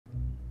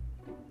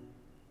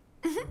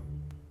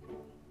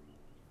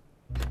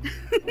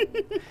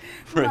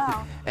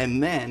Wow.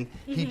 And then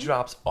he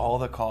drops all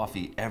the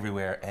coffee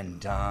everywhere, and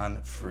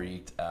Don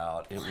freaked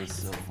out. It was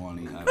so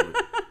funny.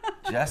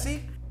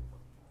 Jesse?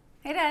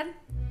 Hey, Dad.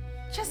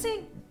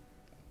 Jesse,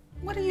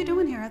 what are you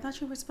doing here? I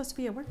thought you were supposed to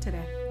be at work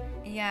today.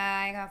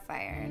 Yeah, I got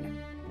fired.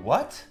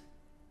 What?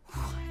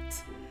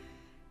 What?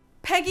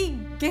 Peggy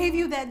gave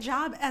you that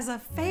job as a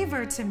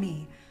favor to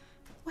me.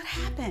 What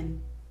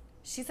happened?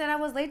 She said I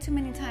was late too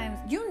many times.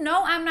 You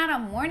know I'm not a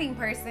morning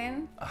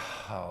person.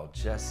 Oh,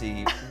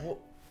 Jesse.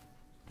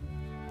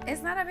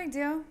 It's not a big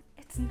deal.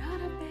 It's not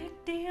a big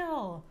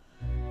deal.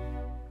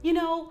 You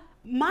know,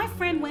 my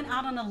friend went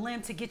out on a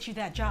limb to get you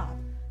that job.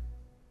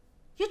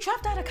 You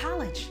dropped out of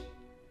college.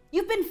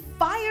 You've been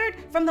fired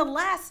from the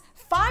last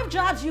 5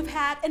 jobs you've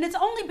had, and it's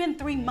only been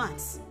 3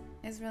 months.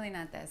 It's really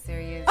not that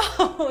serious.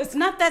 Oh, it's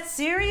not that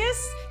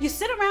serious? You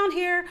sit around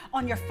here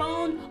on your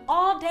phone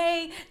all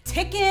day,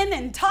 ticking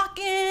and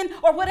talking,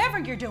 or whatever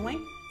you're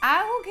doing.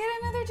 I will get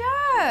another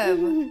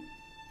job.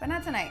 But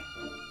not tonight.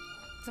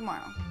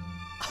 Tomorrow.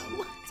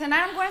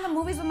 Tonight I'm going to the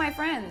movies with my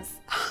friends.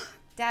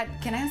 Dad,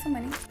 can I have some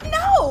money?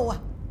 No!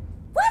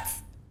 What?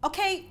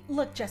 Okay,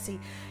 look, Jesse,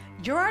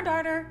 you're our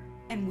daughter,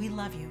 and we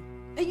love you.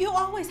 You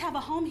always have a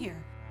home here.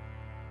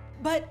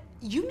 But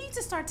you need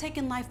to start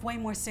taking life way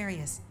more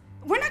serious.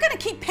 We're not gonna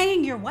keep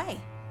paying your way.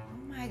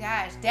 Oh my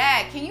gosh,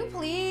 Dad, can you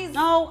please?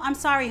 No, I'm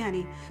sorry,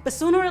 honey. But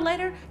sooner or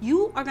later,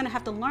 you are gonna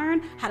have to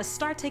learn how to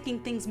start taking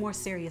things more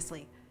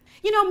seriously.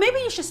 You know, maybe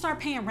you should start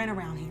paying rent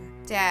around here.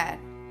 Dad,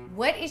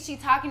 what is she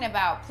talking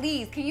about?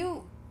 Please, can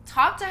you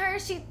talk to her?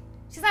 She's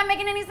not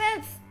making any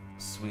sense.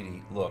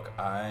 Sweetie, look,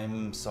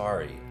 I'm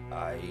sorry.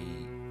 I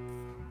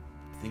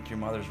think your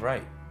mother's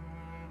right.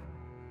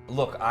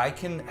 Look, I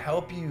can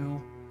help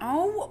you.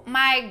 Oh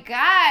my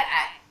God.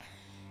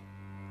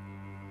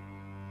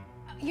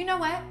 You know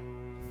what?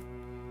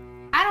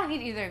 I don't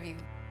need either of you.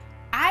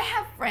 I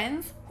have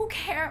friends who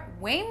care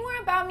way more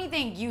about me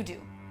than you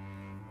do.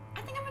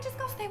 I think I'm gonna just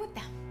go stay with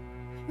them.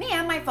 Me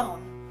and my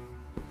phone.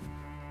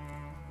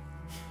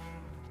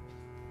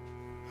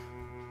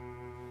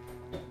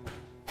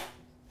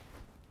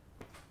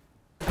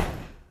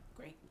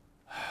 Great.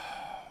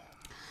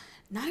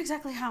 Not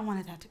exactly how I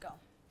wanted that to go.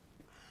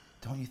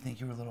 Don't you think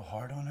you were a little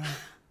hard on her?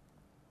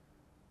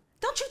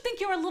 Don't you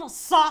think you're a little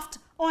soft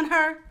on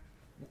her?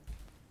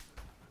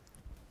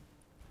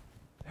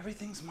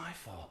 Everything's my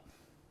fault.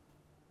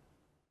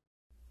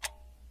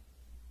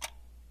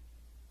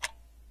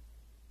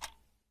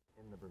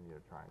 In the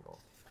Bermuda Triangle.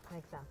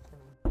 Makes sense to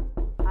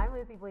me. I'm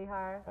Lucy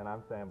Blehar. And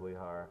I'm Sam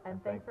Blehar.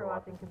 And thanks for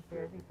watching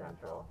Conspiracy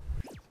Central.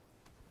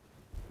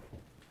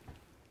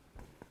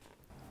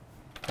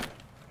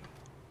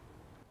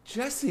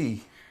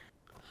 Jesse.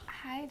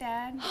 Hi,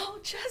 Dad. Oh,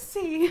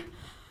 Jesse.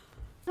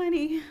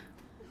 Honey,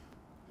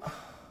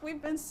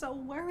 we've been so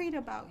worried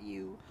about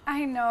you.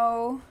 I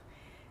know.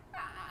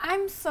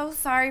 I'm so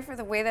sorry for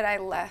the way that I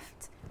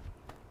left.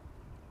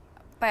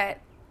 But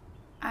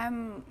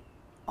I'm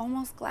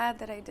almost glad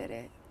that I did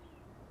it.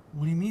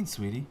 What do you mean,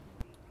 sweetie?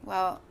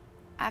 Well,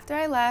 after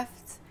I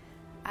left,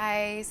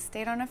 I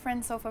stayed on a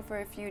friend's sofa for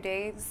a few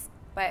days,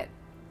 but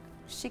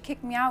she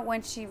kicked me out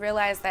when she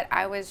realized that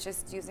I was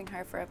just using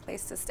her for a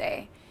place to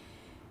stay.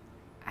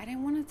 I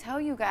didn't want to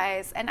tell you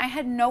guys, and I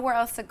had nowhere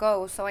else to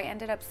go, so I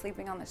ended up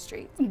sleeping on the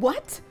street.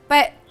 What?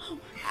 But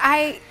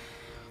I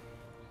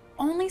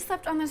only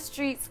slept on the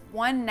streets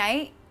one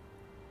night,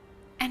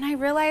 and I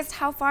realized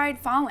how far I'd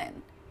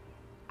fallen.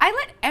 I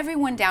let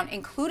everyone down,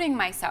 including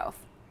myself.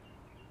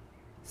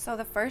 So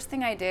the first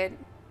thing I did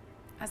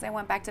was I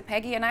went back to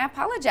Peggy and I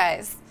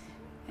apologized.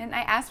 And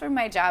I asked for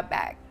my job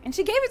back, and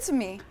she gave it to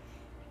me.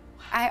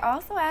 I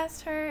also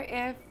asked her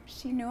if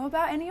she knew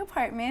about any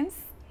apartments,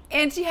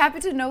 and she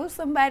happened to know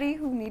somebody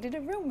who needed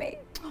a roommate.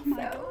 Oh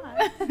my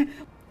God.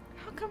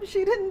 How come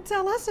she didn't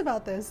tell us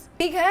about this?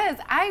 Because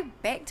I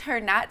begged her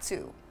not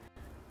to.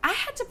 I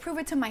had to prove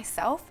it to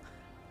myself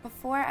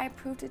before I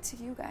proved it to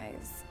you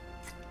guys.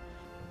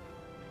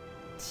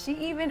 She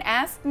even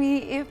asked me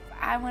if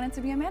I wanted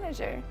to be a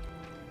manager.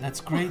 That's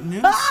great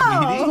news,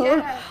 sweetie.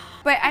 Yeah.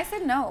 But I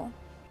said no.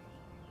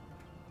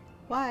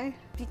 Why?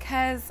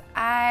 Because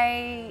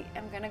I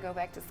am gonna go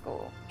back to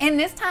school. And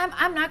this time,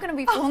 I'm not gonna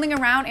be fooling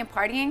around and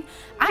partying.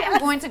 I am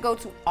going to go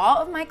to all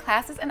of my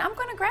classes and I'm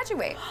gonna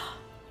graduate.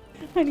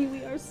 Honey,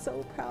 we are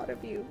so proud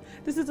of you.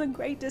 This is a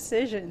great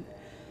decision.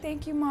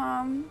 Thank you,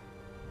 Mom.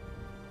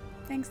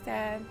 Thanks,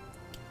 Dad.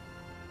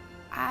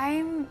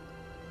 I'm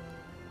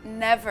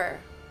never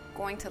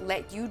going to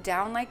let you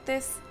down like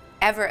this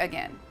ever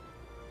again.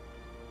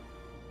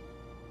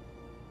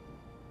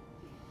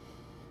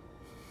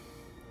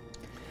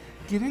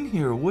 Get in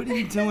here. What are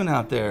you doing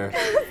out there?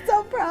 I'm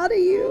so proud of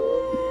you.